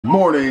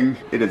Morning,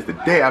 it is the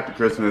day after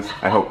Christmas.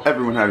 I hope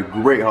everyone had a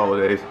great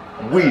holidays.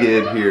 We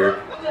did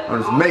here.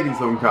 I'm just making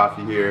some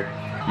coffee here.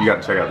 You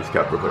gotta check out this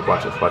cup real quick.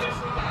 Watch this, watch this.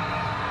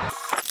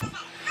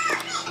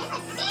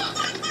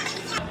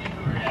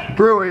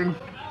 Brewing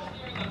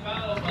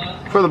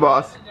for the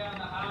boss.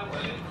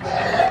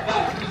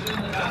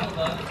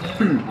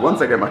 Once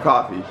I get my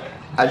coffee,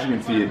 as you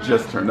can see, it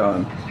just turned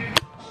on.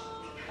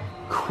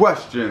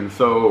 Question,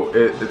 so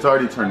it's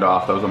already turned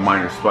off. That was a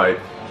minor spike.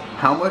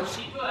 How much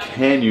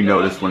can you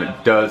notice when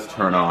it does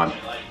turn on?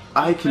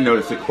 I can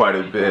notice it quite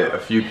a bit. A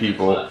few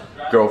people,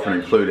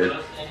 girlfriend included,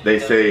 they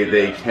say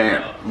they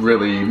can't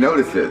really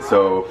notice it.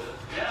 So,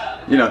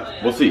 you know,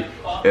 we'll see.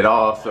 It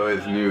also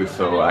is new,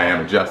 so I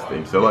am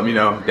adjusting. So let me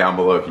know down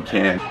below if you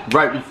can.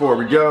 Right before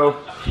we go,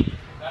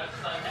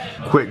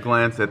 quick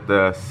glance at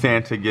the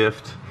Santa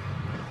gift.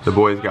 The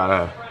boys got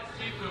a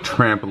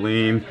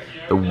trampoline.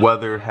 The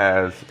weather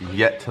has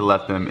yet to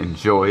let them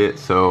enjoy it,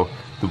 so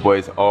the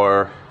boys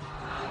are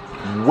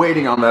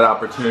waiting on that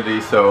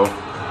opportunity, so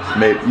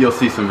maybe you'll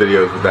see some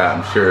videos of that,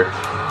 I'm sure.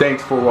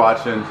 Thanks for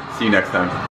watching. See you next time.